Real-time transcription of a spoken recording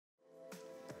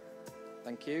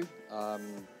Thank you.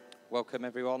 Welcome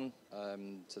everyone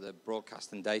to the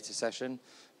broadcast and data session.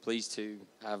 Pleased to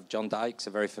have John Dykes, a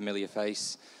very familiar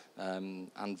face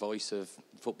and voice of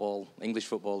football, English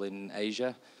football in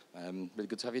Asia. Really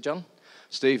good to have you, John.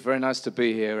 Steve, very nice to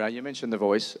be here. You mentioned the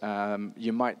voice.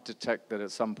 You might detect that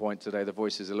at some point today the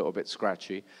voice is a little bit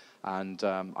scratchy. And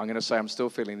I'm going to say I'm still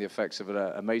feeling the effects of an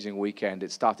amazing weekend.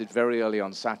 It started very early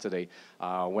on Saturday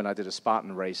when I did a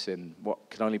Spartan race in what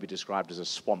can only be described as a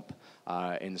swamp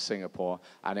in Singapore.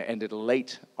 And it ended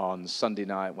late on Sunday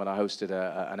night when I hosted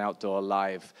an outdoor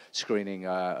live screening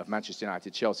of Manchester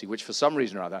United-Chelsea, which for some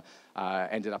reason or other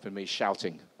ended up in me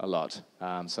shouting a lot.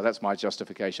 So that's my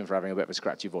justification for having a bit of a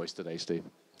scratchy voice today, Steve.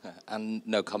 And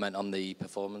no comment on the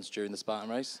performance during the Spartan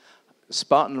race?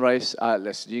 Spartan race,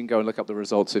 listen, you can go and look up the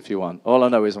results if you want. All I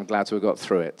know is I'm glad to have got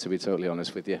through it, to be totally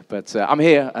honest with you. But I'm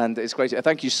here, and it's great.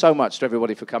 Thank you so much to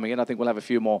everybody for coming in. I think we'll have a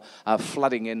few more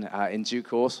flooding in due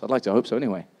course. I'd like to hope so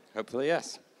anyway. Hopefully,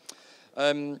 yes.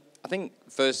 I think,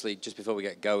 firstly, just before we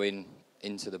get going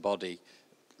into the body,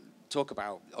 talk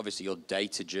about, obviously, your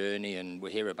data journey, and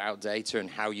we're here about data and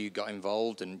how you got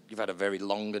involved, and you've had a very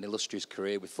long and illustrious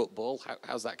career with football.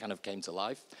 How's that kind of came to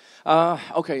life?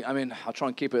 Okay, I mean, I'll try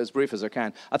and keep it as brief as I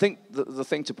can. I think the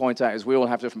thing to point out is we all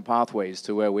have different pathways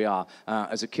to where we are.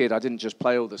 As a kid, I didn't just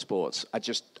play all the sports. I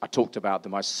talked about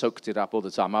them. I soaked it up all the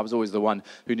time. I was always the one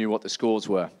who knew what the scores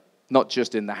were. Not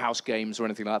just in the house games or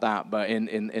anything like that, but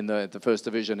in the first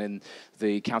division, in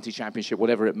the county championship,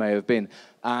 whatever it may have been.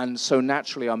 And so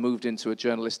naturally I moved into a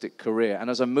journalistic career. And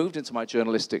as I moved into my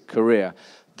journalistic career,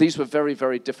 these were very,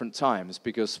 very different times,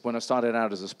 because when I started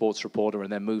out as a sports reporter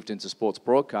and then moved into sports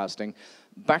broadcasting,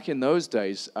 back in those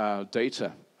days,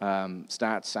 data,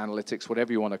 stats, analytics,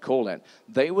 whatever you want to call it,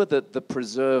 they were the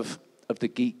preserve of the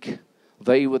geek.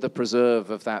 They were the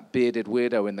preserve of that bearded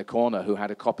weirdo in the corner who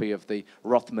had a copy of the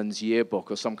Rothman's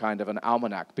yearbook or some kind of an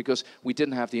almanac, because we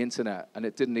didn't have the internet and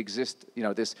it didn't exist, you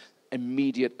know, this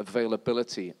immediate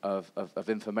availability of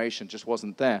information just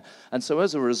wasn't there. And so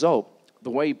as a result,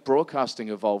 the way broadcasting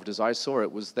evolved, as I saw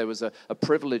it, was there was a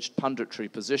privileged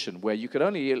punditry position where you could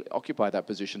only occupy that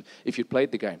position if you'd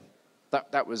played the game.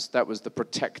 That was the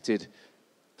protected,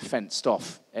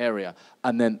 fenced-off area.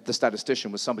 And then the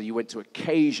statistician was somebody you went to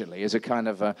occasionally as a kind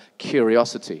of a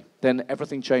curiosity. Then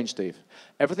everything changed, Steve.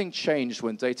 Everything changed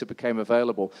when data became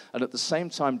available. And at the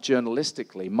same time,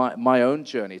 journalistically, my own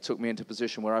journey took me into a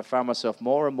position where I found myself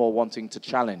more and more wanting to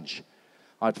challenge.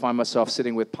 I'd find myself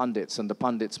sitting with pundits, and the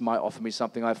pundits might offer me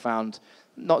something I found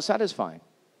not satisfying.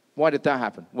 Why did that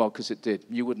happen? Well, because it did.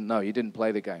 You wouldn't know. You didn't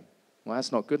play the game. Well,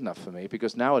 that's not good enough for me,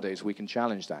 because nowadays we can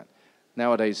challenge that.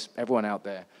 Nowadays, everyone out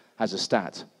there has a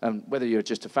stat. And whether you're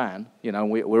just a fan, you know,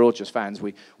 we're all just fans.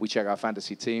 We check our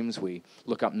fantasy teams. We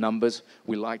look up numbers.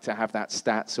 We like to have that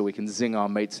stat so we can zing our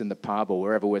mates in the pub or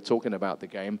wherever we're talking about the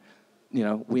game. You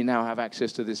know, we now have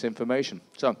access to this information.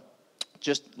 So,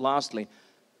 just lastly,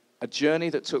 a journey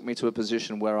that took me to a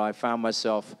position where I found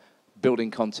myself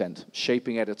building content,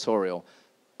 shaping editorial.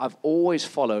 I've always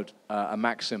followed a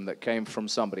maxim that came from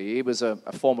somebody. He was a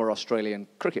former Australian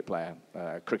cricket player,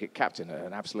 cricket captain,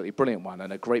 an absolutely brilliant one,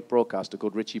 and a great broadcaster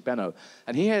called Richie Benaud.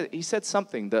 And he said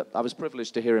something that I was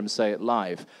privileged to hear him say it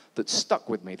live that stuck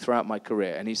with me throughout my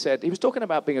career. And he said, he was talking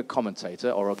about being a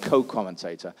commentator or a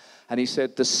co-commentator, and he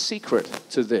said, the secret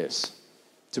to this,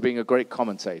 to being a great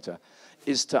commentator,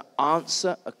 is to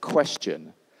answer a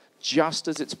question just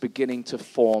as it's beginning to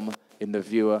form in the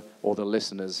viewer or the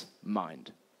listener's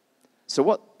mind. So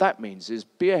what that means is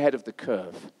be ahead of the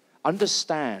curve,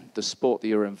 understand the sport that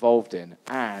you're involved in,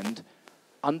 and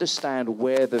understand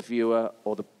where the viewer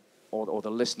or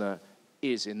the listener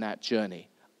is in that journey.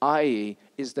 I.e.,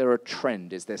 is there a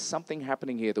trend? Is there something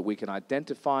happening here that we can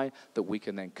identify, that we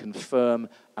can then confirm,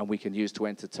 and we can use to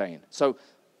entertain? So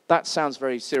that sounds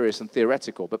very serious and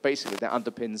theoretical, but basically that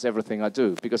underpins everything I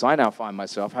do, because I now find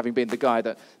myself, having been the guy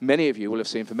that many of you will have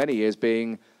seen for many years,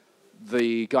 being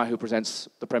the guy who presents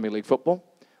the Premier League football,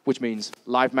 which means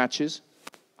live matches,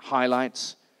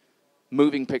 highlights,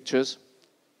 moving pictures.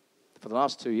 For the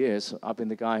last 2 years, I've been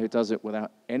the guy who does it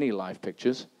without any live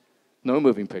pictures, no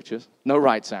moving pictures, no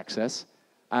rights access,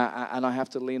 and I have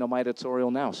to lean on my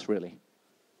editorial nous, really.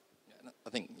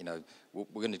 I think, you know, we're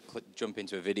going to jump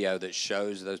into a video that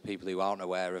shows those people who aren't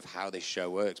aware of how this show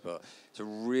works, but it's a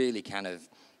really kind of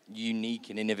unique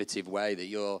and innovative way that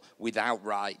you're, without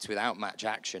rights, without match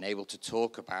action, able to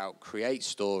talk about, create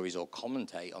stories or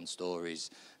commentate on stories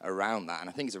around that. And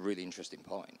I think it's a really interesting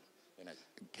point, you know,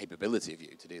 capability of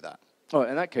you to do that. Oh,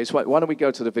 in that case, why don't we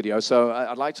go to the video? So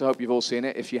I'd like to hope you've all seen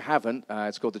it. If you haven't,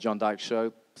 it's called The John Dykes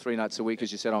Show, 3 nights a week,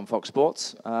 as you said, on Fox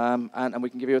Sports. And we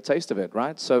can give you a taste of it,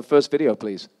 right? So first video,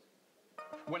 please.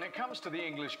 When it comes to the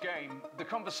English game, the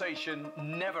conversation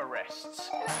never rests.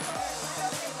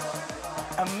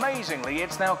 Amazingly,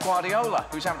 it's now Guardiola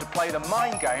who's having to play the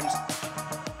mind games.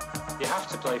 You have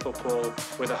to play football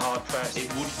with a hard press.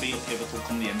 It would feel pivotal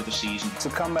come the end of the season. To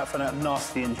come back from that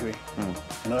nasty injury,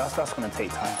 you know, that's going to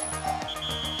take time.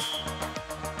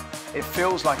 It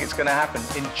feels like it's going to happen.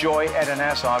 Enjoy Eden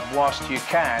Hazard whilst you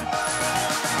can.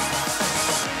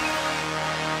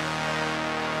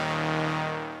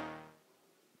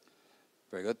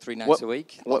 Very good. 3 nights a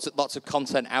week. Lots of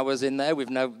content hours in there with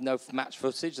no match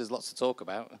footage. There's lots to talk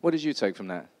about. What did you take from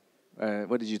that?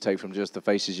 What did you take from just the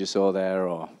faces you saw there,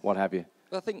 or what have you?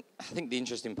 Well, I think the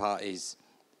interesting part is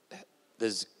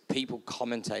there's people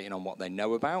commentating on what they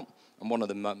know about, and one of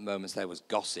the moments there was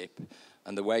gossip,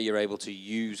 and the way you're able to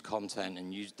use content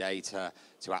and use data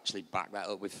to actually back that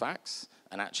up with facts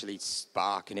and actually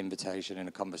spark an invitation and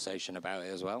a conversation about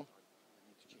it as well.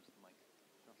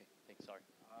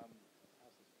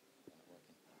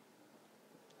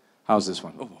 How's this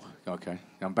one? Oh, okay,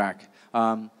 I'm back.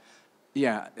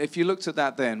 Yeah, if you looked at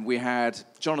that then, we had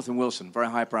Jonathan Wilson, very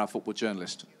high-profile football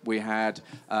journalist. We had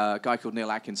a guy called Neil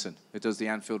Atkinson, who does the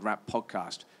Anfield Wrap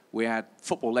podcast. We had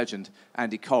football legend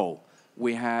Andy Cole.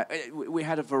 We had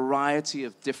a variety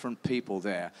of different people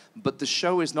there. But the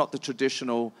show is not the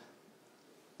traditional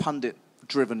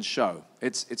pundit-driven show.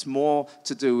 It's more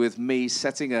to do with me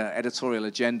setting an editorial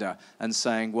agenda and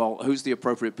saying, well, who's the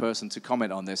appropriate person to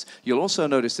comment on this? You'll also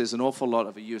notice there's an awful lot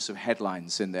of a use of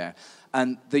headlines in there.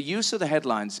 And the use of the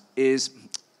headlines is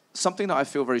something that I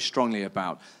feel very strongly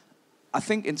about. I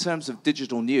think in terms of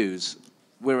digital news,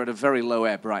 we're at a very low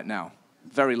ebb right now.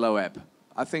 Very low ebb.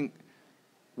 I think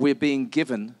we're being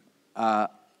given a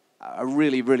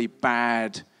really, really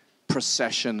bad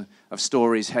procession of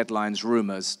stories, headlines,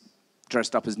 rumors,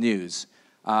 dressed up as news.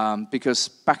 Because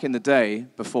back in the day,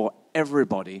 before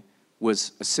everybody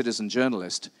was a citizen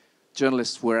journalist,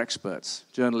 journalists were experts.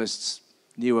 Journalists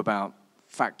knew about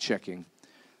fact-checking,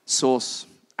 source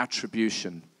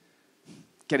attribution,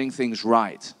 getting things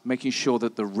right, making sure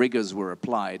that the rigors were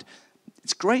applied.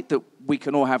 It's great that we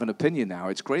can all have an opinion now.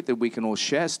 It's great that we can all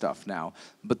share stuff now.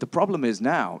 But the problem is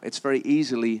now it's very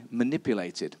easily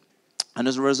manipulated. And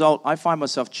as a result, I find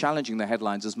myself challenging the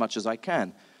headlines as much as I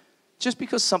can. Just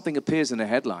because something appears in a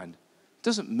headline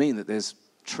doesn't mean that there's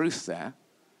truth there.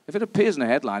 If it appears in a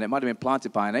headline, it might have been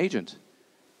planted by an agent.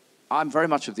 I'm very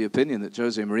much of the opinion that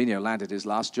Jose Mourinho landed his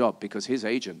last job because his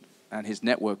agent and his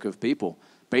network of people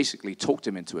basically talked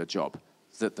him into a job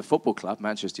that the football club,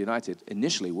 Manchester United,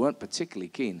 initially weren't particularly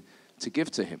keen to give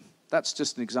to him. That's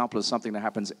just an example of something that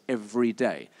happens every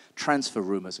day. Transfer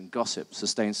rumors and gossip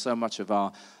sustain so much of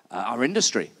our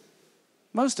industry.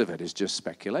 Most of it is just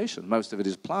speculation. Most of it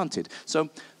is planted. So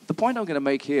the point I'm going to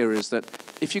make here is that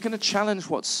if you're going to challenge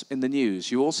what's in the news,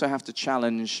 you also have to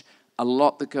challenge a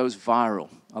lot that goes viral,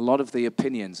 a lot of the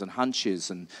opinions and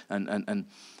hunches and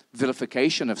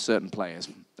vilification of certain players.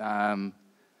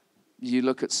 You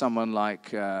look at someone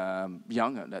like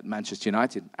Young at Manchester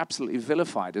United, absolutely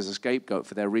vilified as a scapegoat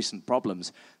for their recent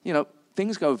problems. You know,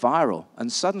 things go viral, and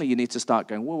suddenly you need to start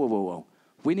going, whoa, whoa, whoa, whoa.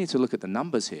 We need to look at the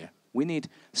numbers here. We need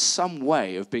some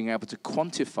way of being able to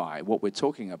quantify what we're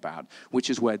talking about, which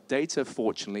is where data,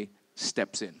 fortunately,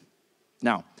 steps in.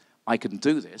 Now, I can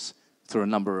do this through a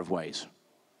number of ways.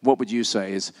 What would you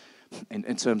say is,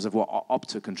 in terms of what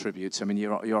Opta contributes? I mean,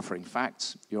 you're offering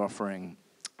facts, you're offering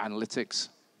analytics,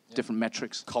 different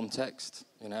metrics. Context,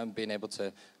 you know, being able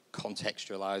to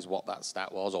contextualize what that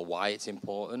stat was or why it's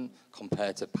important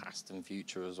compared to past and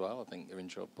future as well. I think they're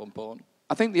important.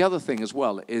 I think the other thing as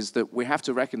well is that we have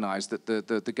to recognize that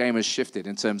the game has shifted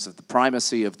in terms of the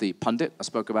primacy of the pundit I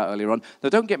spoke about earlier on. Now,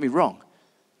 don't get me wrong.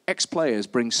 Ex-players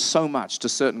bring so much to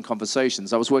certain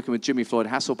conversations. I was working with Jimmy Floyd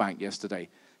Hasselbank yesterday.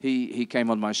 He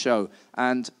came on my show.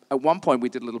 And at one point, we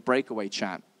did a little breakaway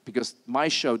chat because my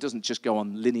show doesn't just go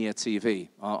on linear TV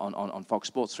on Fox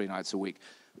Sports 3 nights a week.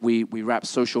 We wrap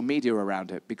social media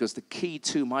around it because the key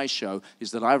to my show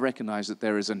is that I recognize that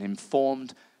there is an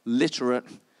informed, literate,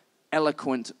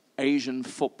 eloquent, Asian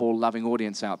football-loving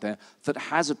audience out there that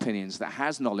has opinions, that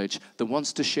has knowledge, that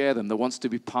wants to share them, that wants to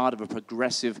be part of a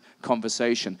progressive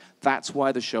conversation. That's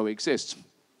why the show exists.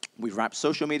 We wrap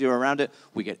social media around it,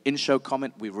 we get in-show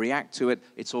comment, we react to it,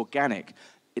 it's organic.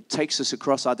 It takes us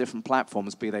across our different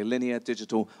platforms, be they linear,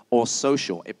 digital, or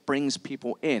social. It brings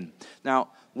people in.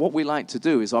 Now, what we like to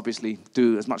do is obviously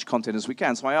do as much content as we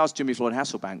can. So I asked Jimmy Floyd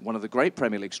Hasselbank, one of the great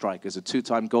Premier League strikers, a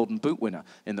two-time Golden Boot winner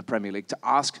in the Premier League,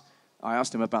 I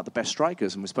asked him about the best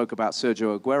strikers, and we spoke about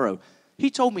Sergio Aguero. He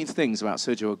told me things about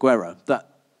Sergio Aguero that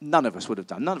none of us would have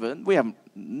done.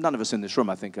 None of us in this room,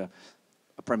 I think, are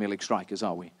Premier League strikers,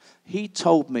 are we? He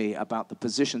told me about the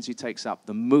positions he takes up,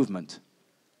 the movement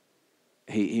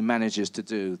he manages to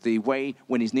do, the way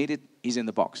when he's needed, he's in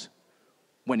the box.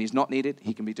 When he's not needed,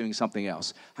 he can be doing something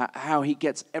else. How he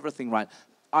gets everything right.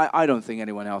 I don't think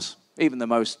anyone else, even the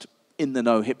most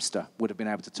in-the-know hipster, would have been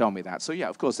able to tell me that. So yeah,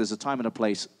 of course, there's a time and a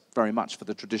place very much for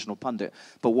the traditional pundit.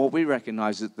 But what we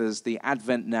recognize is that there's the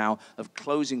advent now of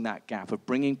closing that gap, of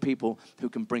bringing people who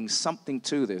can bring something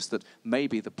to this that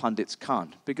maybe the pundits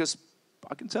can't. Because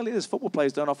I can tell you this, football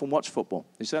players don't often watch football.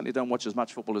 They certainly don't watch as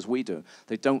much football as we do.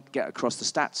 They don't get across the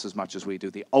stats as much as we do.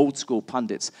 The old school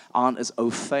pundits aren't as au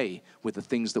fait with the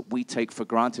things that we take for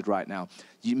granted right now.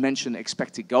 You mention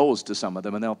expected goals to some of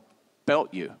them and they'll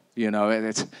belt you. You know,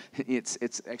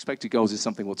 it's expected goals is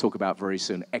something we'll talk about very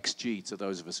soon. XG to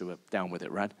those of us who are down with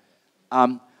it, right?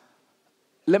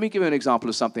 Let me give you an example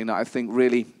of something that I think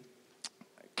really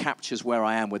captures where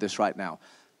I am with this right now.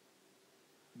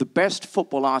 The best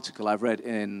football article I've read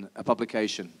in a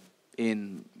publication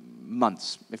in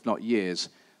months, if not years,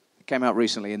 came out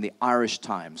recently in the Irish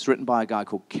Times, written by a guy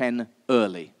called Ken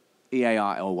Early,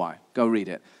 E-A-R-L-Y. Go read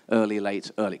it. Early,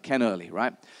 late, early. Ken Early,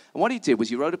 right? And what he did was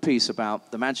he wrote a piece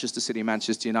about the Manchester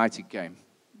City-Manchester United game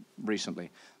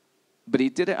recently. But he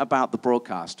did it about the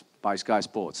broadcast by Sky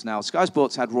Sports. Now, Sky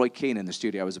Sports had Roy Keane in the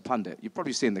studio as a pundit. You've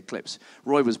probably seen the clips.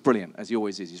 Roy was brilliant, as he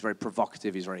always is. He's very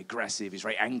provocative, he's very aggressive, he's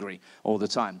very angry all the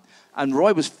time. And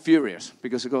Roy was furious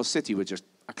because, of course, City were just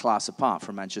a class apart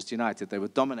from Manchester United. They were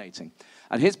dominating.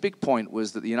 And his big point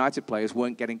was that the United players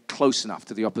weren't getting close enough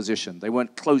to the opposition. They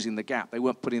weren't closing the gap. They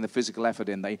weren't putting the physical effort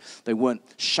in. They weren't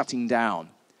shutting down.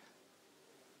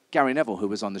 Gary Neville, who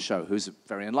was on the show, who's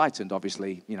very enlightened,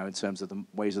 obviously, you know, in terms of the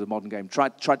ways of the modern game,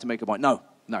 tried to make a point. No,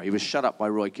 he was shut up by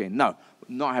Roy Keane. No,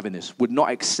 not having this. Would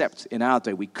not accept in our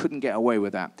day. We couldn't get away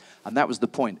with that. And that was the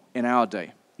point in our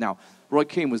day. Now, Roy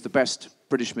Keane was the best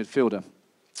British midfielder,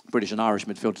 British and Irish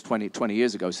midfielder 20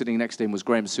 years ago. Sitting next to him was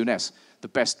Graham Souness, the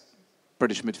best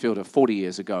British midfielder 40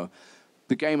 years ago.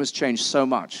 The game has changed so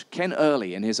much. Ken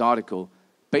Early, in his article,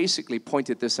 basically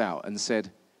pointed this out and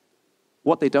said,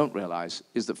 what they don't realize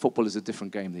is that football is a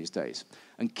different game these days.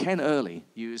 And Ken Early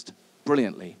used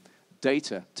brilliantly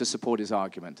data to support his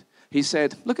argument. He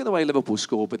said, look at the way Liverpool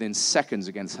scored within seconds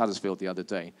against Huddersfield the other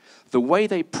day. The way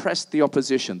they pressed the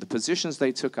opposition, the positions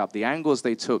they took up, the angles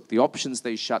they took, the options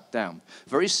they shut down,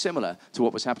 very similar to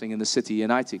what was happening in the City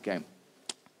United game.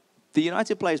 The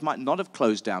United players might not have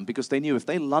closed down because they knew if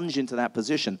they lunge into that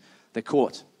position, they're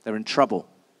caught, they're in trouble.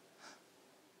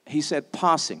 He said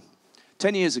passing.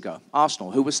 10 years ago,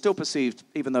 Arsenal, who was still perceived,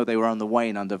 even though they were on the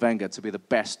wane under Wenger, to be the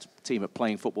best team at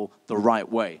playing football the right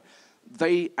way,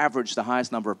 they averaged the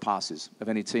highest number of passes of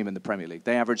any team in the Premier League.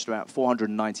 They averaged about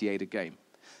 498 a game.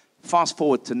 Fast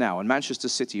forward to now, and Manchester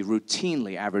City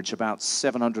routinely average about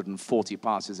 740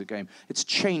 passes a game. It's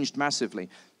changed massively.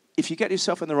 If you get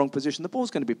yourself in the wrong position, the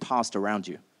ball's going to be passed around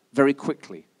you very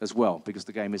quickly as well, because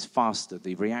the game is faster,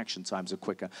 the reaction times are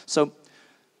quicker. So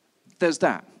there's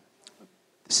that.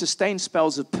 Sustained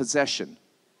spells of possession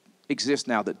exist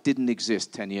now that didn't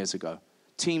exist 10 years ago.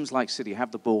 Teams like City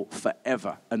have the ball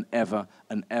forever and ever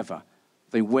and ever.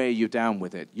 They wear you down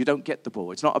with it. You don't get the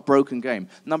ball. It's not a broken game.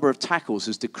 Number of tackles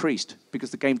has decreased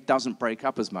because the game doesn't break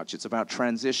up as much. It's about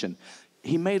transition.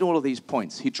 He made all of these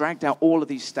points. He dragged out all of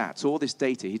these stats, all this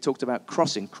data. He talked about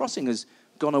crossing. Crossing has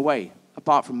gone away,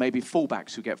 apart from maybe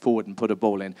fullbacks who get forward and put a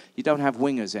ball in. You don't have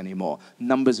wingers anymore.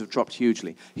 Numbers have dropped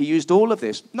hugely. He used all of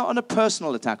this, not on a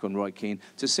personal attack on Roy Keane,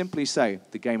 to simply say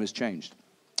the game has changed,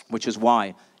 which is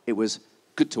why it was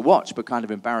good to watch, but kind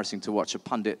of embarrassing to watch a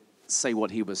pundit say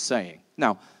what he was saying.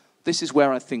 Now, this is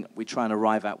where I think we try and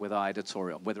arrive at with our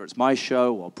editorial. Whether it's my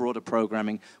show or broader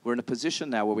programming, we're in a position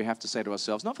now where we have to say to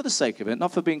ourselves, not for the sake of it,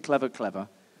 not for being clever,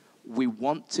 we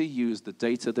want to use the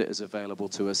data that is available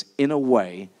to us in a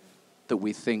way that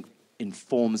we think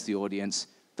informs the audience,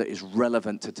 that is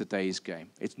relevant to today's game.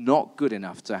 It's not good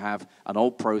enough to have an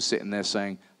old pro sitting there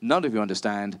saying, none of you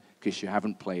understand because you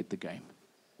haven't played the game.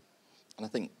 And I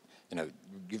think, you know,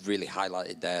 you've really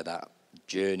highlighted there that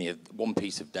journey of one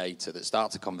piece of data that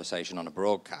starts a conversation on a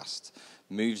broadcast,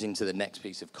 moves into the next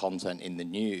piece of content in the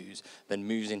news, then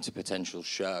moves into potential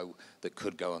show that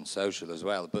could go on social as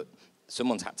well. But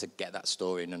someone's had to get that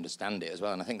story and understand it as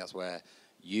well. And I think that's where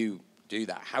you do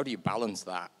that. How do you balance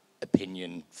that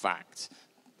opinion, fact,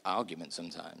 argument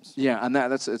sometimes? Yeah, and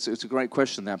it's a great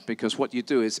question there, because what you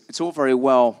do is, it's all very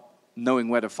well knowing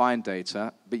where to find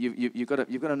data, but you've got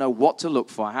to know what to look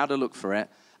for, how to look for it,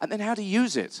 and then how to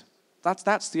use it.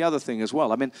 That's the other thing as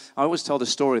well. I mean, I always tell the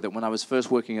story that when I was first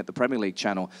working at the Premier League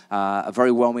channel, a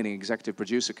very well-meaning executive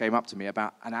producer came up to me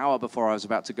about an hour before I was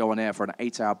about to go on air for an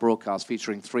 8-hour broadcast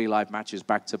featuring 3 live matches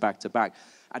back to back to back,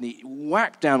 and he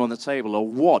whacked down on the table a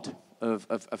wad of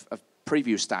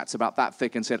preview stats about that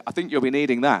thick and said, "I think you'll be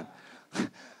needing that."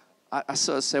 I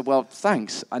sort of said, "Well,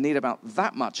 thanks. I need about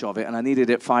that much of it, and I needed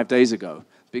it 5 days ago."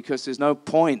 Because there's no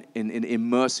point in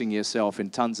immersing yourself in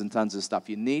tons and tons of stuff.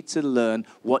 You need to learn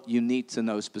what you need to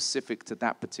know specific to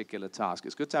that particular task.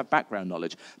 It's good to have background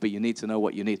knowledge, but you need to know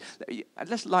what you need.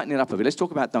 Let's lighten it up a bit. Let's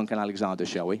talk about Duncan Alexander,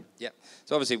 shall we? Yeah.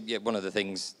 So obviously, one of the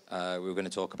things we were going to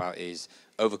talk about is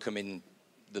overcoming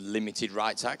the limited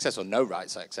rights access or no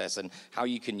rights access, and how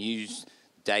you can use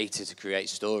data to create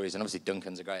stories. And obviously,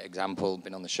 Duncan's a great example,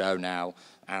 been on the show now,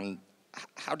 and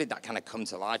how did that kind of come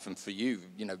to life? And for you,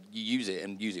 you use it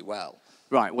and use it well.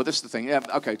 Right, well, this is the thing. Yeah,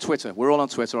 okay, Twitter. We're all on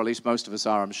Twitter, or at least most of us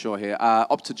are, I'm sure, here.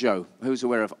 Opta Joe. Who's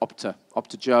aware of Opta?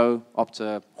 Opta Joe,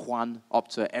 Opta Juan,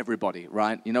 Opta everybody,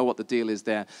 right? You know what the deal is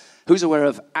there. Who's aware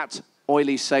of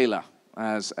 @OilySailor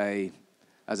as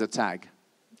a tag?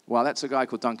 Well, that's a guy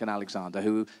called Duncan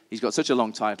Alexander, he's got such a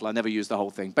long title, I never use the whole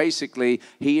thing. Basically,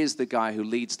 he is the guy who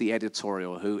leads the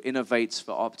editorial, who innovates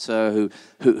for Opta,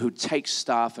 who takes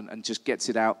stuff and just gets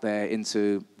it out there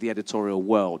into the editorial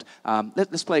world.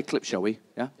 Let's play a clip, shall we?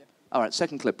 Yeah? All right,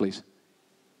 second clip, please.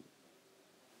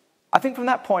 I think from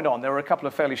that point on, there were a couple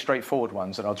of fairly straightforward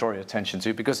ones that I'll draw your attention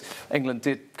to, because England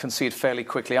did concede fairly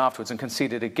quickly afterwards and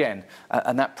conceded again,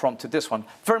 and that prompted this one.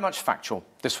 Very much factual,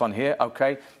 this one here,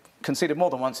 okay. Conceded more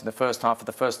than once in the first half for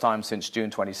the first time since June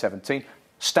 2017.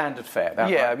 Standard fare.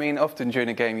 Yeah, I mean, often during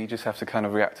a game, you just have to kind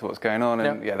of react to what's going on,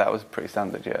 and yeah, that was pretty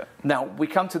standard, yeah. Now, we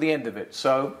come to the end of it.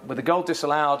 So, with the goal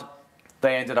disallowed,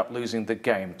 they ended up losing the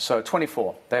game. So,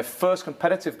 24, their first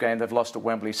competitive game they've lost at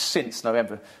Wembley since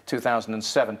November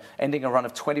 2007, ending a run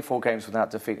of 24 games without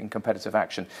defeat in competitive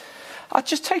action. I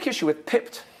just take issue with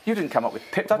pipped. You didn't come up with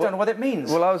pipped. I don't know what it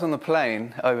means. Well, I was on the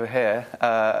plane over here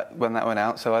when that went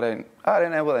out, so I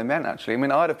don't know what they meant, actually. I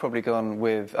mean, I'd have probably gone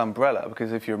with umbrella,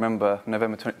 because if you remember,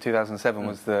 November 2007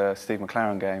 was the Steve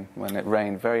McLaren game when it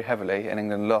rained very heavily and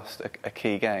England lost a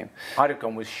key game. I'd have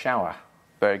gone with shower.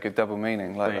 Very good double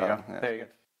meaning. Like there you that. go. Yeah. There you go.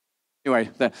 Anyway,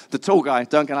 the tall guy,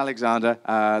 Duncan Alexander,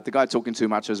 the guy talking too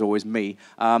much is always me.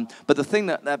 But the thing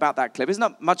about that clip, it's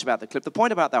not much about the clip. The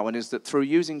point about that one is that through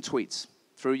using tweets,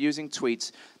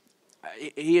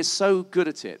 he is so good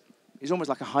at it. He's almost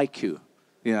like a haiku,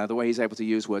 the way he's able to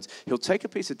use words. He'll take a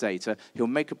piece of data, he'll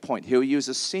make a point, he'll use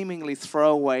a seemingly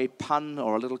throwaway pun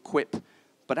or a little quip,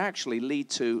 but actually lead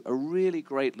to a really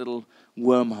great little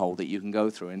wormhole that you can go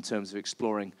through in terms of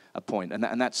exploring a point.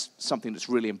 And that's something that's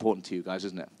really important to you guys,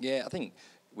 isn't it? Yeah, I think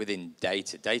within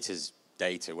data's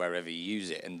data wherever you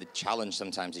use it, and the challenge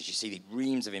sometimes is you see the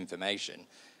reams of information.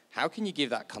 How can you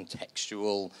give that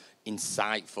contextual,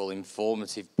 insightful,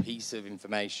 informative piece of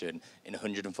information in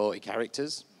 140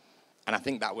 characters? And I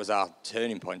think that was our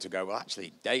turning point to go, well,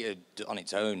 actually, data on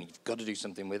its own, you've got to do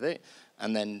something with it.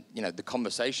 And then, the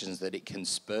conversations that it can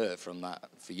spur from that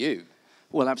for you.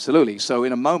 Well, absolutely. So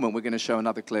in a moment, we're going to show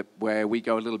another clip where we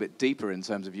go a little bit deeper in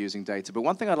terms of using data. But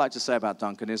one thing I'd like to say about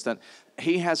Duncan is that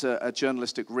he has a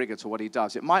journalistic rigor to what he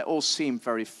does. It might all seem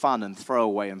very fun and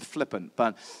throwaway and flippant,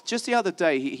 but just the other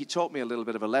day, he taught me a little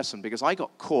bit of a lesson, because I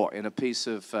got caught in a piece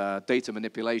of data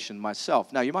manipulation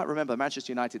myself. Now, you might remember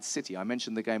Manchester United City. I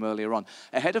mentioned the game earlier on.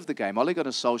 Ahead of the game, Ole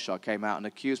Gunnar Solskjaer came out and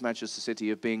accused Manchester City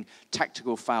of being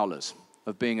tactical foulers,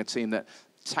 of being a team that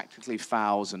tactically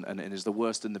fouls and is the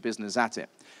worst in the business at it.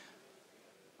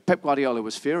 Pep Guardiola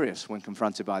was furious when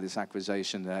confronted by this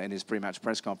accusation in his pre-match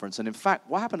press conference. And in fact,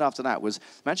 what happened after that was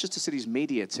Manchester City's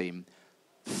media team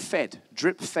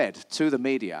drip-fed to the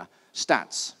media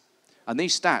stats. And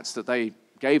these stats that they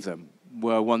gave them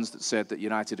were ones that said that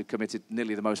United had committed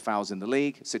nearly the most fouls in the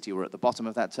league. City were at the bottom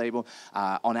of that table.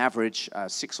 On average,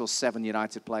 6 or 7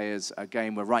 United players a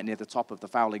game were right near the top of the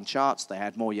fouling charts. They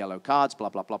had more yellow cards, blah,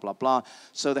 blah, blah, blah, blah.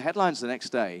 So the headlines the next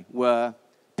day were,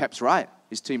 Pep's right.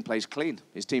 His team plays clean.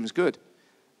 His team's good.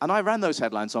 And I ran those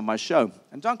headlines on my show.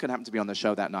 And Duncan happened to be on the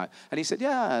show that night. And he said,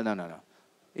 yeah, no.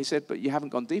 He said, but you haven't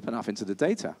gone deep enough into the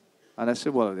data. And I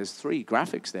said, well, there's 3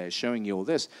 graphics there showing you all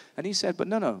this. And he said, but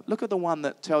no, look at the one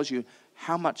that tells you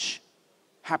how much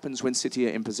happens when City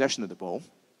are in possession of the ball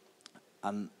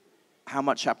and how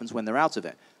much happens when they're out of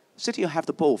it. City will have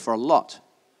the ball for a lot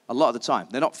of the time.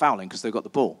 They're not fouling because they've got the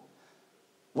ball.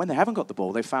 When they haven't got the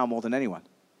ball, they foul more than anyone.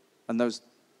 And those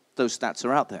stats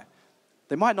are out there.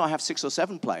 They might not have 6 or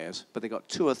 7 players, but they've got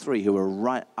 2 or 3 who are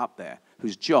right up there,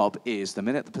 whose job is, the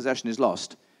minute the possession is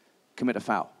lost, commit a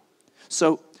foul.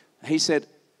 So he said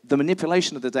the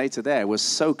manipulation of the data there was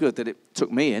so good that it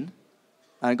took me in,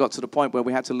 and got to the point where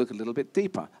we had to look a little bit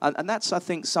deeper. And that's, I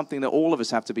think, something that all of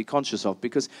us have to be conscious of,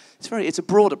 because it's a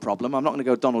broader problem. I'm not going to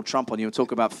go Donald Trump on you and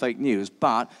talk about fake news,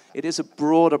 but it is a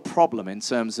broader problem in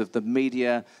terms of the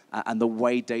media and the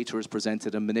way data is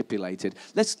presented and manipulated.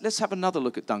 Let's have another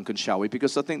look at Duncan, shall we?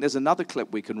 Because I think there's another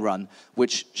clip we can run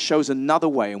which shows another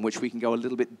way in which we can go a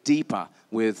little bit deeper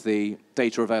with the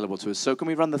data available to us. So can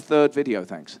we run the third video,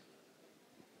 thanks?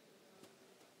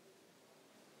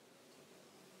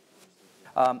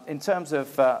 In terms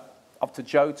of up to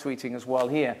Joe tweeting as well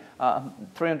here,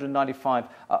 395,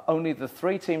 only the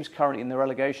 3 teams currently in the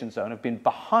relegation zone have been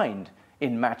behind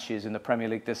in matches in the Premier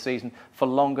League this season for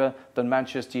longer than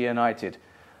Manchester United.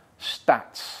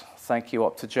 Stats. Thank you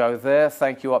up to Joe there.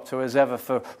 Thank you up to as ever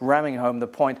for ramming home the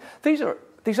point. These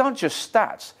aren't just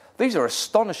stats. These are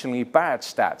astonishingly bad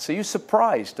stats. Are you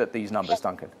surprised at these numbers,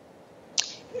 Duncan?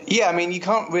 Yeah, I mean, you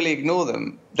can't really ignore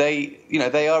them. They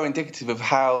are indicative of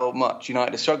how much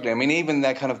United are struggling. I mean, even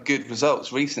their kind of good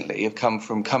results recently have come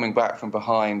from coming back from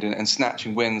behind and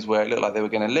snatching wins where it looked like they were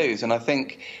going to lose. And I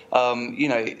think,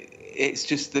 it's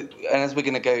just that, and as we're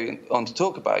going to go on to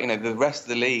talk about, the rest of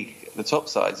the league, the top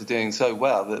sides are doing so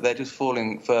well that they're just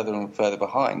falling further and further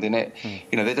behind. And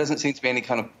there doesn't seem to be any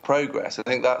kind of progress. I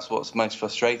think that's what's most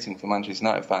frustrating for Manchester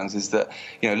United fans is that,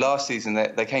 last season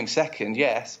they came second,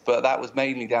 yes, but that was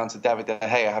mainly down to David De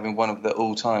Gea having one of the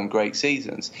all-time great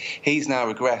seasons. He's now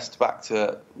regressed back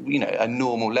to, a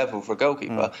normal level for a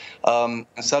goalkeeper. And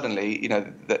suddenly,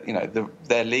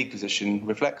 their league position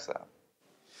reflects that.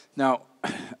 Now,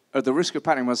 at the risk of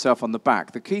patting myself on the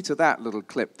back, the key to that little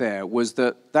clip there was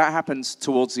that happens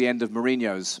towards the end of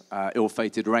Mourinho's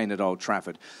ill-fated reign at Old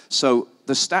Trafford. So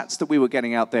the stats that we were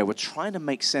getting out there were trying to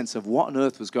make sense of what on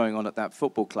earth was going on at that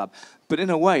football club. But in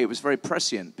a way, it was very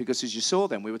prescient, because as you saw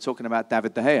then, we were talking about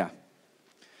David De Gea.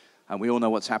 And we all know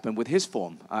what's happened with his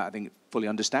form, I think fully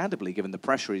understandably, given the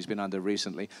pressure he's been under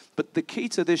recently. But the key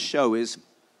to this show is,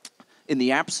 in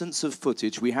the absence of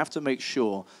footage, we have to make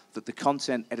sure that the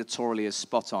content editorially is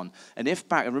spot on. And if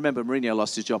back, and remember Mourinho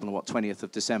lost his job on, 20th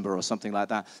of December or something like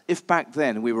that. If back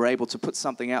then we were able to put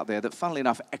something out there that, funnily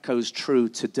enough, echoes true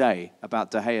today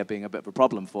about De Gea being a bit of a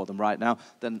problem for them right now,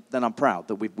 then I'm proud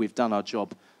that we've done our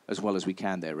job as well as we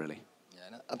can there, really.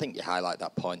 Yeah, I think you highlight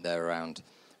that point there around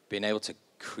being able to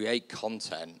create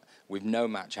content with no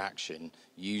match action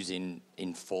using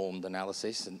informed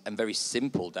analysis and very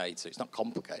simple data. It's not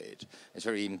complicated.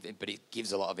 But it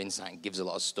gives a lot of insight and gives a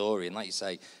lot of story. And like you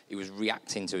say, it was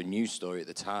reacting to a news story at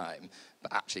the time,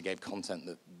 but actually gave content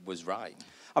that was right.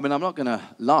 I mean, I'm not going to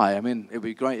lie. I mean, it would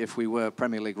be great if we were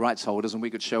Premier League rights holders and we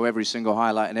could show every single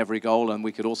highlight and every goal, and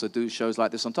we could also do shows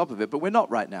like this on top of it. But we're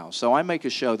not right now. So I make a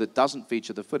show that doesn't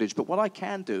feature the footage. But what I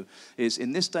can do is,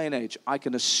 in this day and age, I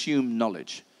can assume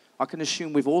knowledge. I can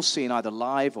assume we've all seen, either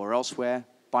live or elsewhere,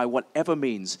 by whatever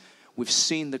means, we've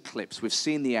seen the clips, we've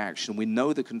seen the action, we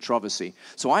know the controversy.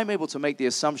 So I'm able to make the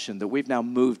assumption that we've now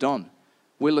moved on.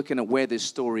 We're looking at where this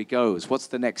story goes. What's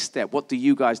the next step? What do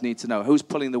you guys need to know? Who's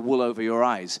pulling the wool over your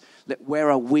eyes? Where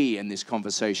are we in this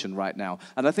conversation right now?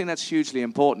 And I think that's hugely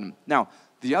important. Now,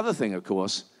 the other thing, of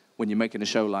course, when you're making a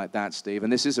show like that, Steve,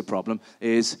 and this is a problem,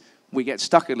 is we get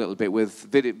stuck a little bit with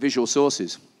visual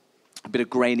sources. A bit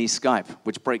of grainy Skype,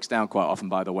 which breaks down quite often,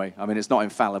 by the way. I mean, it's not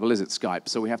infallible, is it, Skype?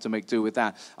 So we have to make do with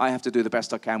that. I have to do the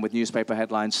best I can with newspaper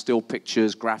headlines, still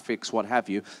pictures, graphics, what have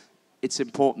you. It's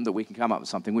important that we can come up with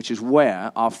something, which is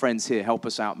where our friends here help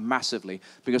us out massively.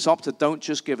 Because Opta don't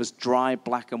just give us dry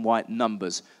black and white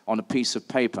numbers on a piece of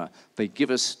paper. They give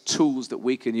us tools that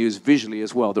we can use visually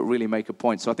as well that really make a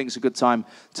point. So I think it's a good time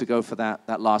to go for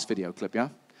that last video clip, yeah?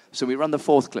 So we run the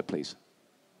fourth clip, please.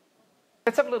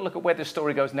 Let's have a little look at where this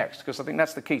story goes next, because I think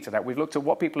that's the key to that. We've looked at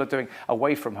what people are doing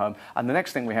away from home, and the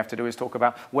next thing we have to do is talk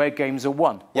about where games are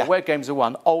won. Yeah. Well, where games are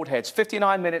won, old heads,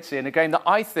 59 minutes in, a game that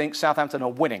I think Southampton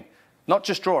are winning. Not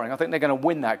just drawing, I think they're going to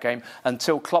win that game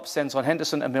until Klopp sends on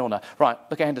Henderson and Milner. Right,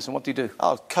 look at Henderson, what do you do?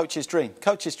 Oh, coach's dream,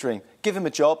 coach's dream. Give him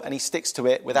a job and he sticks to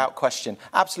it without question.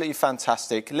 Absolutely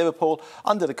fantastic. Liverpool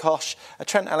under the cosh.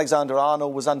 Trent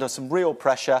Alexander-Arnold was under some real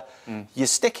pressure. You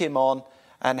stick him on,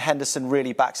 and Henderson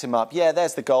really backs him up. Yeah,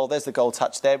 there's the goal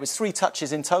touch there. It was 3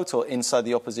 touches in total inside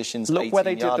the opposition's 18-yard box. Look where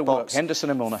they did the work, Henderson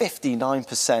and Milner.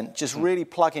 59%, just really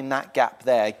plugging that gap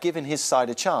there, giving his side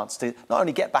a chance to not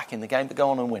only get back in the game, but go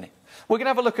on and win it. We're going to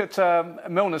have a look at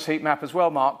Milner's heat map as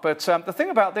well, Mark, but the thing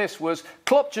about this was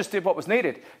Klopp just did what was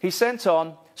needed. He sent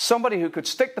on somebody who could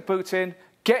stick the boot in,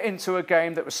 get into a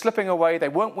game that was slipping away, they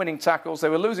weren't winning tackles, they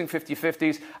were losing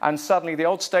 50-50s, and suddenly the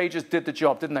old stagers did the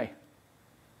job, didn't they?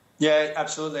 Yeah,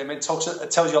 absolutely. I mean, it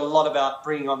tells you a lot about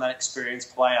bringing on that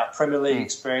experienced player, Premier League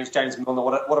experience. James Milner,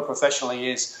 what a professional he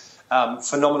is.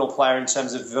 phenomenal player in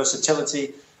terms of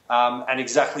versatility and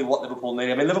exactly what Liverpool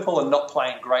need. I mean, Liverpool are not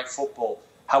playing great football.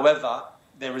 However,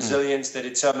 their resilience, their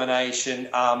determination,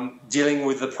 dealing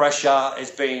with the pressure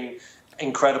has been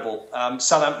incredible.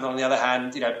 Southampton, on the other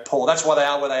hand, poor. That's why they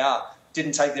are where they are.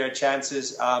 Didn't take their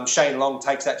chances. Shane Long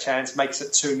takes that chance, makes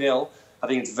it 2-0. I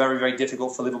think it's very, very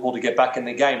difficult for Liverpool to get back in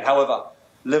the game. However,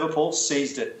 Liverpool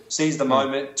seized the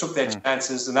moment, took their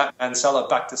chances, and that man Salah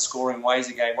back to scoring ways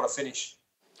again. What a finish.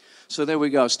 So there we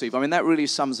go, Steve. I mean, that really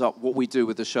sums up what we do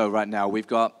with the show right now. We've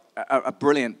got a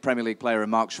brilliant Premier League player in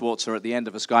Mark Schwarzer at the end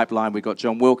of a Skype line. We've got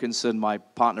John Wilkinson, my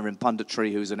partner in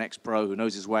punditry, who's an ex-pro who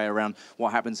knows his way around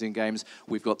what happens in games.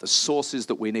 We've got the sources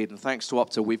that we need, and thanks to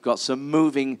Opta, we've got some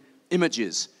moving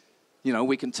images.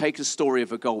 We can take a story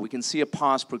of a goal. We can see a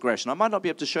past progression. I might not be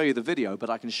able to show you the video, but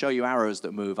I can show you arrows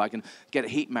that move. I can get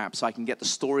heat maps. I can get the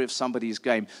story of somebody's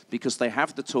game because they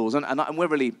have the tools. And we're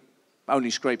really only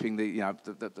scraping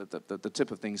the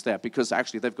tip of things there, because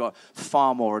actually they've got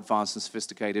far more advanced and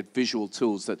sophisticated visual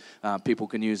tools that people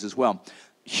can use as well.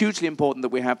 Hugely important that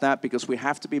we have that, because we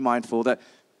have to be mindful that,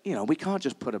 we can't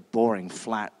just put a boring,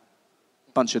 flat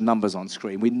bunch of numbers on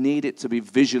screen. We need it to be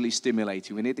visually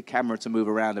stimulating. We need the camera to move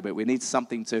around a bit. We need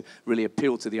something to really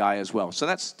appeal to the eye as well. So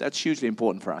that's hugely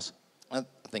important for us. I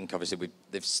think obviously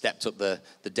they've stepped up the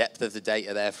depth of the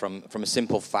data there from a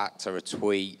simple fact or a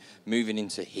tweet, moving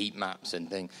into heat maps and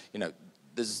things.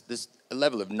 There's a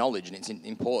level of knowledge, and it's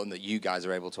important that you guys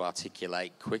are able to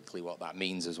articulate quickly what that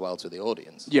means as well to the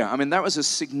audience. Yeah, I mean, that was a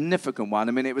significant one.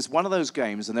 I mean, it was one of those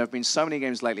games, and there have been so many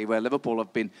games lately where Liverpool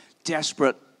have been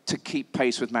desperate to keep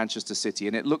pace with Manchester City,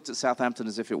 and it looked at Southampton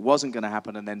as if it wasn't going to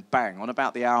happen, and then bang, on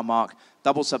about the hour mark,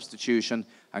 double substitution,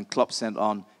 and Klopp sent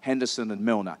on Henderson and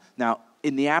Milner. Now,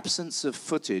 in the absence of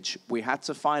footage, we had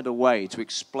to find a way to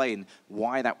explain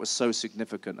why that was so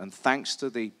significant. And thanks to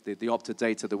the Opta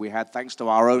data that we had, thanks to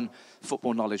our own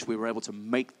football knowledge, we were able to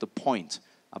make the point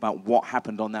about what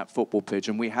happened on that football pitch.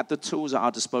 And we had the tools at our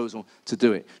disposal to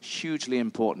do it. Hugely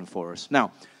important for us.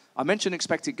 Now, I mentioned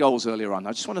expected goals earlier on.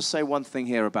 I just want to say one thing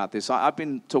here about this. I've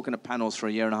been talking at panels for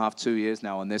 1.5 years, 2 years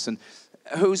now on this. And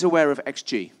who's aware of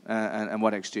XG and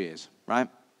what XG is, right?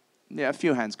 Yeah, a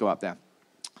few hands go up there.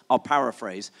 I'll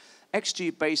paraphrase.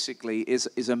 XG basically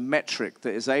is a metric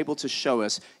that is able to show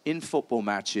us in football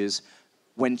matches,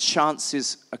 when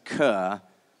chances occur,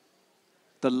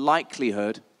 the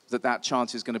likelihood that that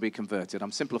chance is going to be converted.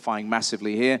 I'm simplifying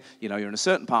massively here. You're in a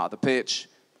certain part of the pitch,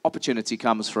 opportunity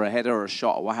comes for a header or a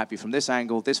shot or what have you from this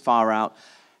angle, this far out.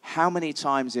 How many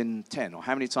times in 10 or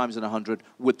how many times in 100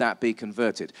 would that be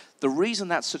converted? The reason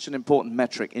that's such an important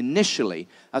metric, initially,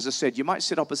 as I said, you might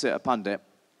sit opposite a pundit,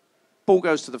 ball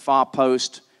goes to the far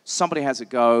post, somebody has a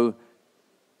go,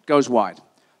 goes wide.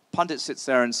 Pundit sits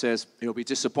there and says, he'll be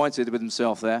disappointed with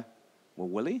himself there. Well,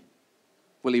 will he?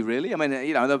 Will he really? I mean,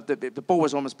 the ball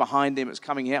was almost behind him, it was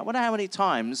coming here. I wonder how many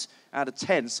times out of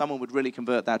 10 someone would really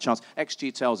convert that chance.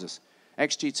 XG tells us.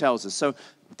 XG tells us. So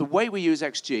the way we use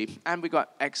XG, and we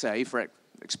got XA for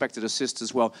expected assists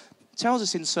as well, tells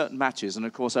us in certain matches, and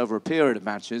of course over a period of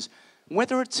matches,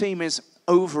 whether a team is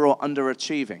over or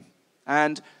underachieving.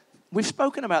 And we've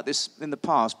spoken about this in the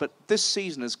past, but this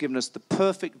season has given us the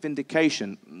perfect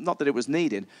vindication, not that it was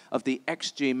needed, of the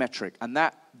XG metric. And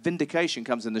that vindication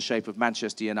comes in the shape of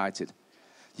Manchester United.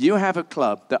 You have a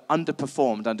club that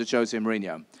underperformed under Jose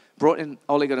Mourinho, brought in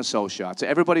Ole Gunnar Solskjaer, to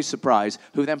everybody's surprise,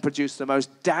 who then produced the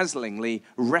most dazzlingly,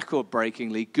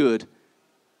 record-breakingly good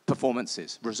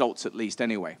performances, results at least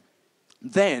anyway.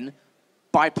 Then,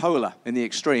 bipolar in the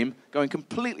extreme, going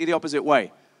completely the opposite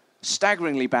way.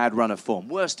 Staggeringly bad run of form,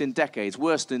 worst in decades,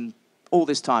 worst in all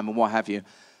this time and what have you.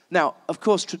 Now, of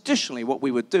course, traditionally what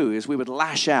we would do is we would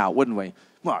lash out, wouldn't we?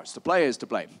 Well, it's the players to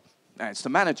blame. It's the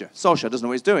manager. Solskjaer doesn't know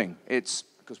what he's doing. It's,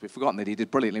 because we've forgotten that he did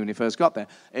brilliantly when he first got there.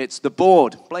 It's the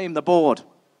board. Blame the board.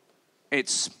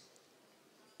 It's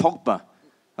Pogba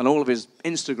and all of his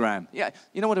Instagram. Yeah,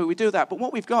 you know what, we do that. But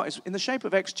what we've got is, in the shape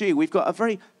of XG, we've got a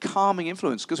very calming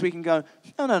influence, because we can go,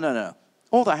 no.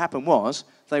 All that happened was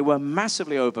they were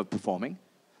massively overperforming,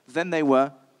 then they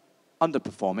were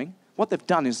underperforming. What they've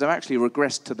done is they've actually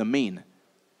regressed to the mean.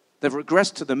 They've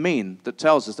regressed to the mean that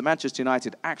tells us that Manchester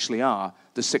United actually are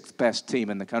the 6th best team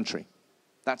in the country.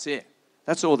 That's it.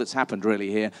 That's all that's happened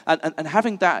really here. And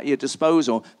having that at your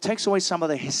disposal takes away some of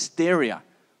the hysteria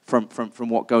from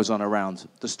what goes on around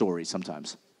the story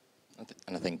sometimes.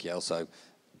 And I think it also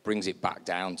brings it back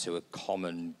down to a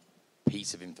common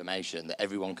piece of information that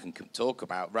everyone can talk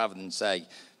about, rather than say,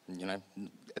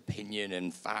 opinion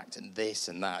and fact and this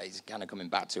and that. It's kind of coming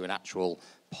back to an actual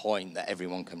point that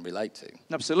everyone can relate to.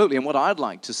 Absolutely, and what I'd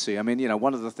like to see, I mean, you know,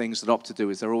 one of the things that Opta do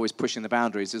is they're always pushing the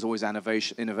boundaries. There's always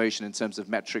innovation in terms of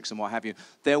metrics and what have you.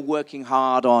 They're working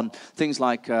hard on things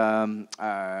like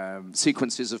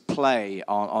sequences of play,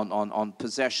 on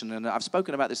possession, and I've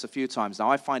spoken about this a few times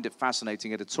now. I find it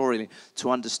fascinating editorially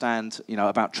to understand, you know,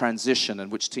 about transition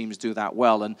and which teams do that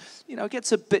well, and, you know, it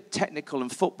gets a bit technical and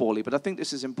football-y, but I think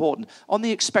this is important. On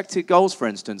the expected goals, for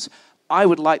instance, I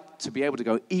would like to be able to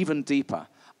go even deeper.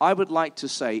 I would like to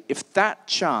say, if that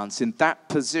chance in that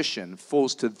position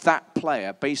falls to that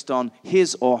player based on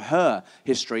his or her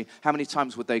history, how many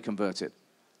times would they convert it?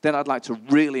 Then I'd like to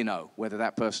really know whether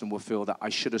that person will feel that I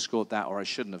should have scored that or I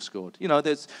shouldn't have scored. You know,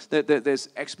 there's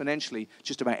exponentially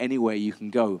just about anywhere you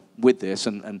can go with this,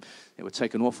 and it would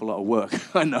take an awful lot of work,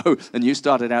 I know. And you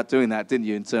started out doing that, didn't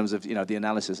you, in terms of, you know, the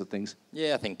analysis of things?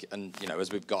 Yeah, I think, and, you know,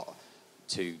 as we've got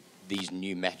to these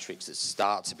new metrics that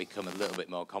start to become a little bit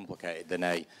more complicated than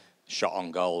a shot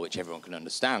on goal, which everyone can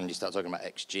understand. You start talking about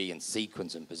XG and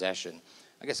sequence and possession.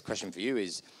 I guess the question for you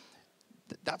is,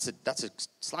 that's a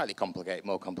slightly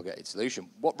more complicated solution.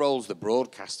 What role's the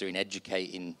broadcaster in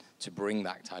educating to bring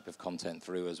that type of content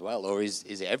through as well, or is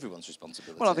it everyone's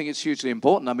responsibility? Well, I think it's hugely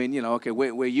important. I mean, you know, okay,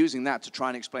 we're using that to try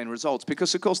and explain results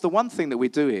because, of course, the one thing that we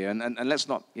do here, and let's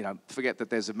not, you know, forget that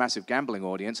there's a massive gambling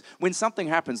audience. When something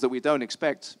happens that we don't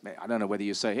expect, I don't know whether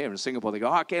you say here in Singapore, they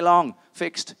go, okay, long,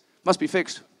 fixed, must be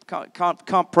fixed,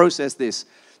 can't process this.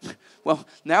 Well,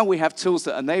 now we have tools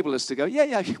that enable us to go,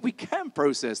 yeah, we can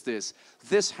process this.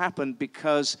 This happened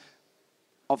because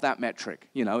of that metric.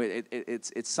 You know,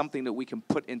 it's something that we can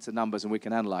put into numbers and we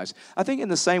can analyze. I think in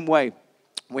the same way,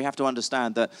 we have to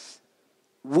understand that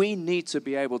we need to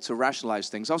be able to rationalize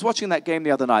things. I was watching that game the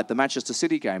other night, the Manchester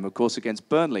City game, of course, against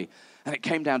Burnley, and it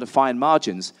came down to fine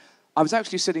margins. I was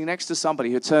actually sitting next to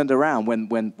somebody who turned around when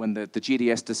the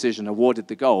GDS decision awarded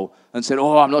the goal and said,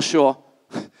 oh, I'm not sure.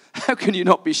 How can you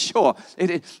not be sure?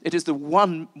 It is the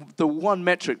one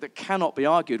metric that cannot be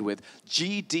argued with.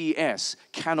 GDS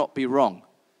cannot be wrong.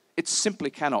 It simply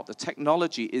cannot. The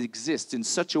technology exists in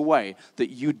such a way that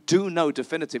you do know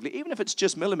definitively, even if it's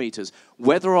just millimeters,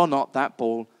 whether or not that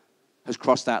ball has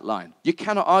crossed that line. You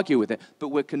cannot argue with it, but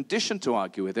we're conditioned to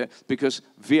argue with it because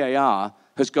VAR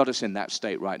has got us in that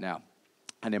state right now.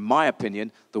 And in my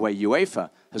opinion, the way UEFA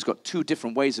has got two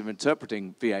different ways of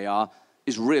interpreting VAR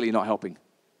is really not helping.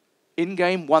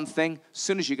 In-game, one thing. As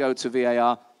soon as you go to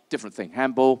VAR, different thing.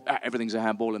 Handball, everything's a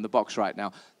handball in the box right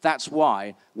now. That's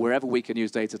why wherever we can use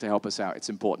data to help us out, it's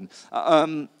important.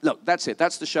 Look, that's it.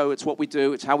 That's the show. It's what we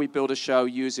do. It's how we build a show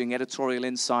using editorial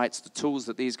insights, the tools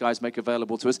that these guys make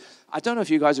available to us. I don't know if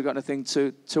you guys have got anything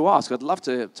to ask. I'd love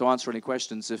to answer any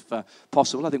questions if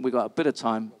possible. I think we've got a bit of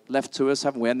time left to us,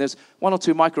 haven't we? And there's one or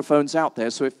two microphones out there,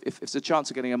 so if there's a chance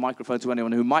of getting a microphone to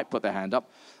anyone who might put their hand up.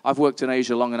 I've worked in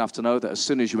Asia long enough to know that as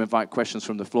soon as you invite questions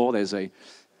from the floor, there's a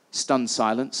stunned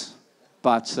silence.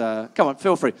 But come on,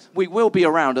 feel free. We will be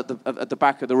around at the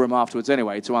back of the room afterwards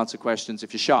anyway to answer questions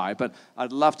if you're shy. But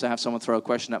I'd love to have someone throw a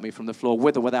question at me from the floor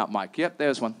with or without mic. Yep,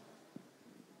 there's one.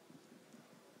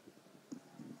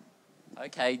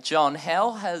 Okay, John,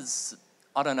 how has,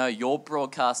 I don't know, your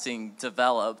broadcasting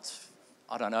developed,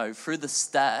 I don't know, through the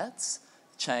stats,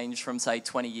 changed from, say,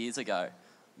 20 years ago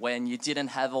when you didn't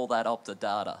have all that Opta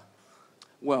data?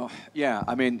 Well, yeah,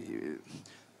 I mean,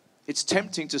 it's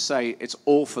tempting to say it's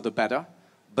all for the better,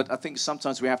 but I think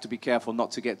sometimes we have to be careful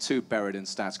not to get too buried in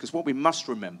stats, because what we must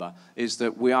remember is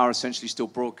that we are essentially still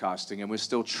broadcasting and we're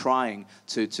still trying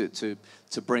to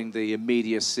bring the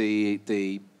immediacy,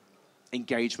 the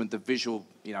engagement, the visual,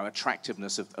 you know,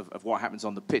 attractiveness of what happens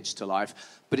on the pitch to life.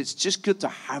 But it's just good to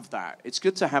have that. It's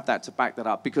good to have that to back that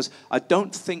up, because I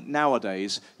don't think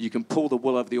nowadays you can pull the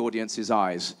wool over the audience's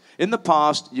eyes. In the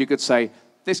past, you could say,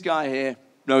 this guy here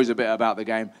knows a bit about the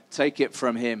game, take it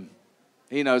from him.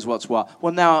 He knows what's what.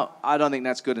 Well, now, I don't think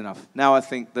that's good enough. Now I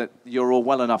think that you're all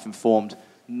well enough informed,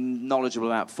 knowledgeable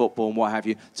about football and what have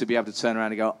you, to be able to turn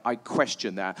around and go, I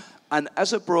question that. And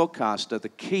as a broadcaster, the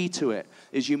key to it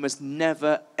is you must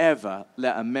never, ever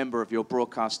let a member of your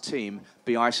broadcast team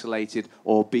be isolated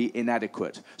or be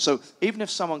inadequate. So even if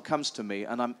someone comes to me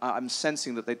and I'm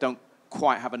sensing that they don't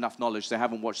quite have enough knowledge, they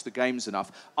haven't watched the games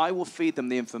enough, I will feed them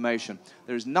the information.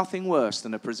 There is nothing worse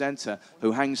than a presenter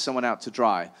who hangs someone out to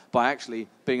dry by actually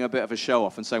being a bit of a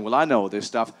show-off and saying, well, I know all this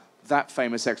stuff, that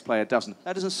famous ex-player doesn't.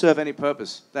 That doesn't serve any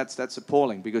purpose. That's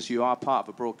appalling, because you are part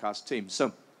of a broadcast team.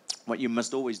 So what you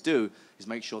must always do is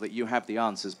make sure that you have the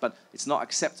answers, but it's not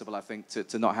acceptable, I think,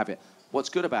 to not have it. What's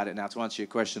good about it now, to answer your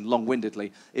question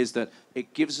long-windedly, is that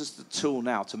it gives us the tool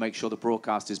now to make sure the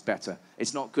broadcast is better.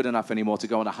 It's not good enough anymore to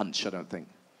go on a hunch, I don't think.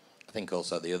 I think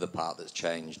also the other part that's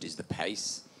changed is the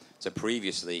pace. So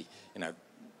previously, you know,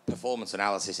 performance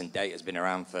analysis and data has been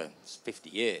around for 50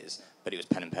 years, but it was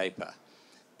pen and paper.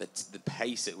 The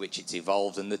pace at which it's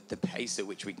evolved and the pace at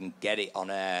which we can get it on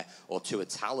air or to a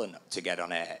talent to get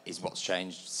on air is what's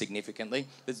changed significantly.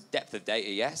 There's depth of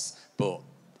data, yes, but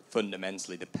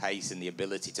fundamentally the pace and the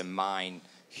ability to mine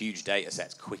huge data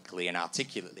sets quickly and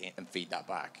articulately and feed that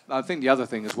back. I think the other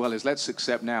thing as well is let's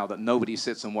accept now that nobody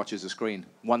sits and watches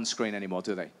one screen anymore,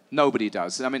 do they? Nobody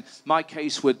does. I mean, my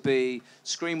case would be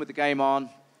screen with the game on,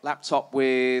 laptop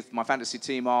with my fantasy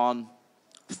team on,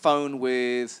 phone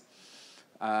with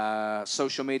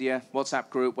social media, WhatsApp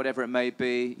group, whatever it may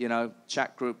be, you know,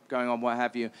 chat group going on, what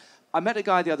have you. I met a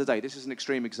guy the other day. This is an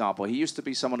extreme example. He used to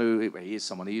be someone who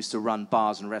used to run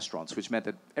bars and restaurants, which meant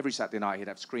that every Saturday night he'd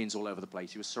have screens all over the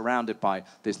place. He was surrounded by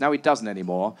this. Now he doesn't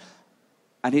anymore.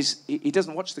 And he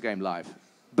doesn't watch the game live.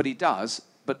 But he does,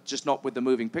 but just not with the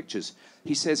moving pictures.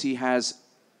 He says he has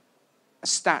a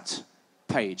stat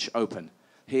page open.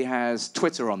 He has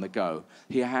Twitter on the go.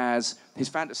 He has his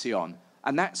fantasy on.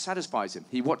 And that satisfies him.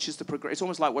 He watches the progress. It's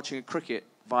almost like watching a cricket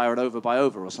via an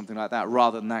over-by-over or something like that,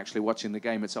 rather than actually watching the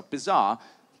game itself. Bizarre,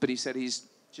 but he said he's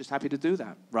just happy to do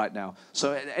that right now.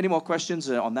 So any more questions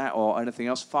on that or anything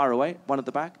else? Fire away. One at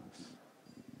the back.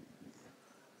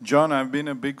 John, I've been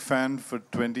a big fan for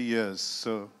 20 years.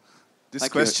 So this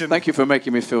question... Thank you for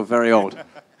making me feel very old.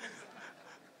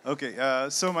 Okay,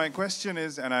 so my question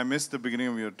is, and I missed the beginning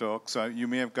of your talk, so you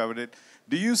may have covered it.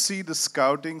 Do you see the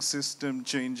scouting system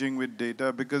changing with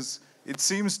data? Because it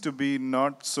seems to be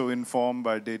not so informed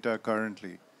by data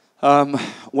currently.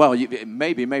 Well,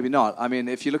 maybe not. I mean,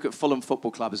 if you look at Fulham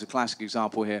Football Club as a classic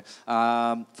example here,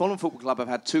 Fulham Football Club have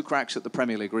had 2 cracks at the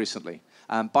Premier League recently.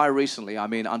 By recently, I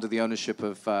mean under the ownership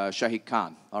of Shahid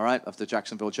Khan, all right, of the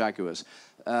Jacksonville Jaguars.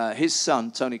 His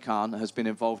son, Tony Khan, has been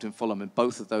involved in Fulham in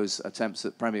both of those attempts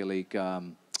at Premier League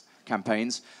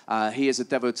campaigns. He is a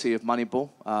devotee of Moneyball.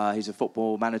 He's a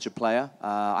football manager player.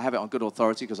 I have it on good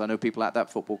authority because I know people at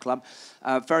that football club.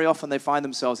 Very often they find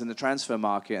themselves in the transfer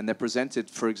market and they're presented,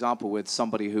 for example, with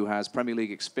somebody who has Premier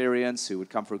League experience, who would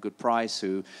come for a good price,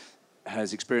 who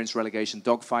has experienced relegation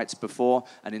dogfights before,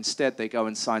 and instead they go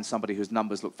and sign somebody whose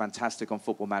numbers look fantastic on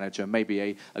Football Manager,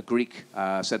 maybe a Greek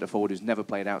centre-forward who's never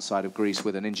played outside of Greece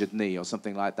with an injured knee or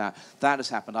something like that. That has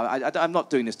happened. I'm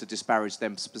not doing this to disparage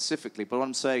them specifically, but what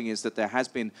I'm saying is that there has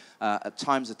been at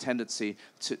times a tendency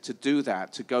to do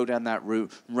that, to go down that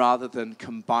route, rather than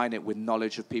combine it with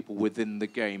knowledge of people within the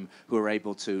game who are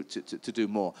able to do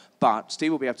more. But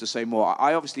Steve will be able to say more.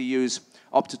 I obviously use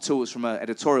Opta tools from an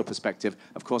editorial perspective.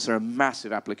 Of course, there are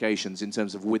massive applications in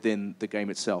terms of within the game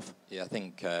itself. Yeah, I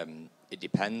think it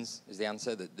depends is the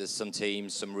answer. There's some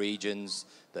teams, some regions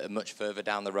that are much further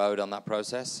down the road on that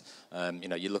process. You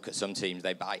know, you look at some teams,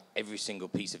 they buy every single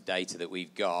piece of data that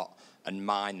we've got and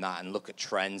mine that and look at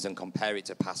trends and compare it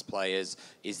to past players.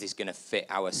 Is this going to fit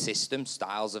our system?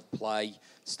 Styles of play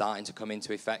starting to come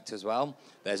into effect as well.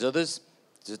 There's others.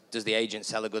 Does the agent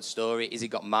sell a good story? Is he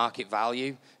got market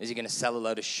value? Is he going to sell a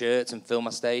load of shirts and fill my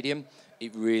stadium?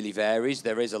 It really varies.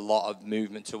 There is a lot of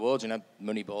movement towards, you know,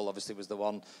 Moneyball obviously was the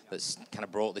one that's kind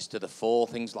of brought this to the fore.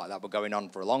 Things like that were going on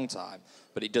for a long time.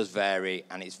 But it does vary,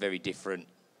 and it's very different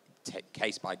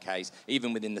case by case.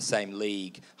 Even within the same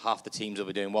league, half the teams will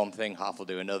be doing one thing, half will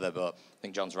do another. But I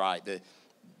think John's right. The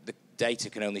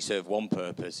data can only serve one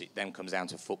purpose. It then comes down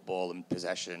to football and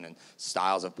possession and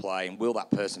styles of play, and will that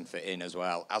person fit in as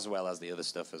well as the other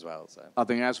stuff as well. So I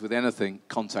think, as with anything,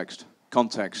 context.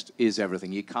 Context is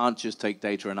everything. You can't just take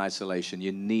data in isolation.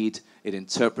 You need it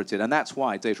interpreted, and that's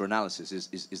why data analysis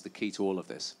is the key to all of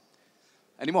this.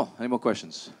 Any more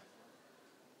questions?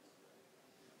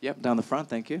 Yep, down the front,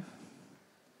 thank you.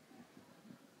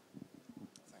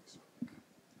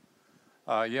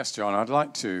 Yes, John, I'd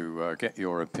like to get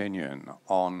your opinion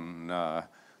on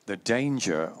the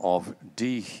danger of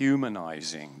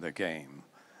dehumanizing the game.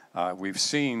 We've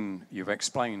seen, you've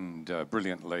explained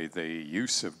brilliantly the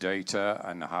use of data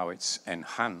and how it's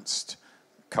enhanced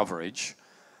coverage,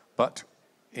 but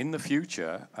in the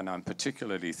future, and I'm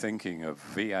particularly thinking of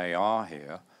VAR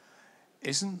here,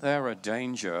 isn't there a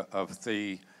danger of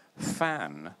the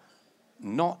fan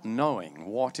not knowing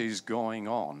what is going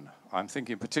on? I'm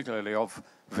thinking particularly of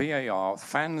VAR.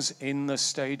 Fans in the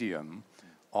stadium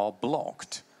are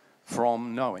blocked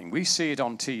from knowing. We see it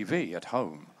on TV at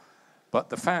home, but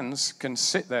the fans can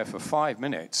sit there for 5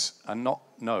 minutes and not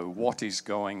know what is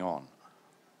going on.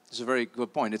 It's a very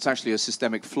good point. It's actually a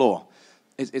systemic flaw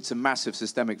it's a massive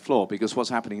systemic flaw, because what's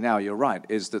happening now, you're right,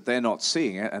 is that they're not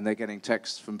seeing it, and they're getting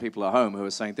texts from people at home who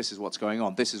are saying, this is what's going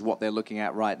on, this is what they're looking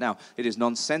at right now. It is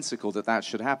nonsensical that that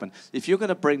should happen. If you're going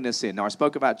to bring this in, now I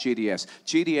spoke about GDS.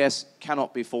 GDS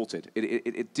cannot be faulted.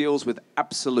 It deals with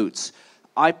absolutes.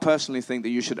 I personally think that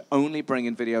you should only bring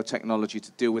in video technology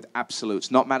to deal with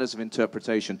absolutes, not matters of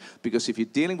interpretation, because if you're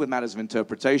dealing with matters of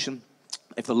interpretation,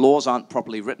 if the laws aren't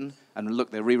properly written, and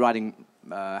look, they're rewriting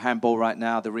handball right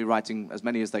now, they're rewriting as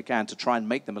many as they can to try and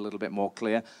make them a little bit more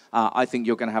clear, I think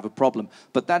you're going to have a problem.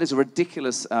 But that is a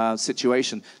ridiculous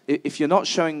situation. If you're not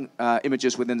showing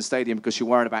images within the stadium because you're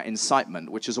worried about incitement,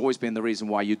 which has always been the reason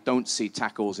why you don't see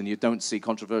tackles and you don't see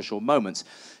controversial moments,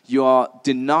 you are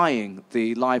denying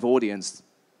the live audience,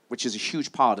 which is a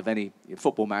huge part of any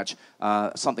football match,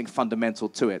 something fundamental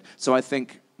to it. So I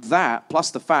think that,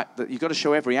 plus the fact that you've got to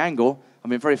show every angle. I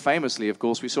mean, very famously, of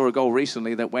course, we saw a goal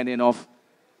recently that went in off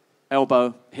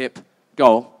elbow, hip,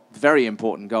 goal. Very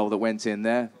important goal that went in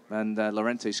there. And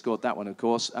Llorente scored that one, of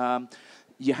course.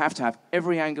 You have to have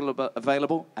every angle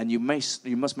available, and you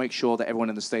must make sure that everyone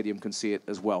in the stadium can see it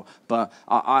as well. But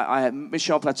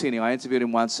Michel Platini, I interviewed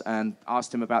him once and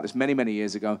asked him about this many, many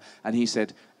years ago, and he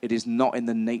said, it is not in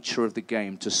the nature of the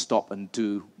game to stop and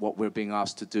do what we're being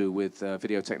asked to do with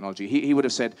video technology. He would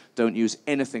have said, don't use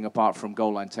anything apart from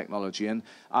goal line technology, and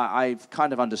I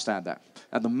kind of understand that.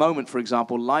 At the moment, for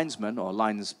example, linesmen or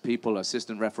lines people,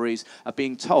 assistant referees, are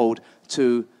being told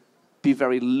to be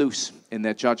very loose in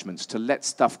their judgments, to let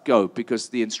stuff go, because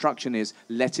the instruction is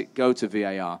let it go to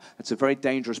VAR. It's a very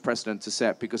dangerous precedent to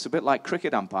set, because a bit like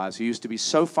cricket umpires who used to be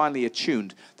so finely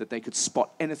attuned that they could spot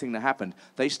anything that happened,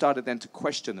 they started then to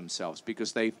question themselves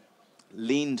because they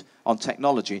leaned on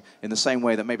technology in the same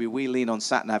way that maybe we lean on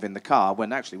sat-nav in the car,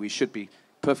 when actually we should be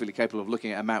perfectly capable of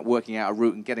looking at a map, working out a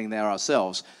route and getting there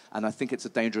ourselves. And I think it's a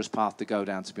dangerous path to go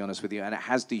down, to be honest with you, and it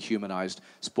has dehumanized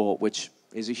sport, which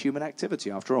is a human activity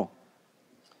after all.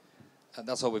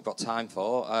 That's all we've got time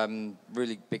for.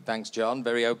 Really big thanks, John.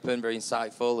 Very open, very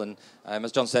insightful. And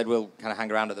as John said, we'll kind of hang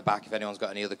around at the back if anyone's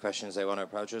got any other questions they want to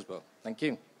approach us. But thank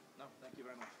you.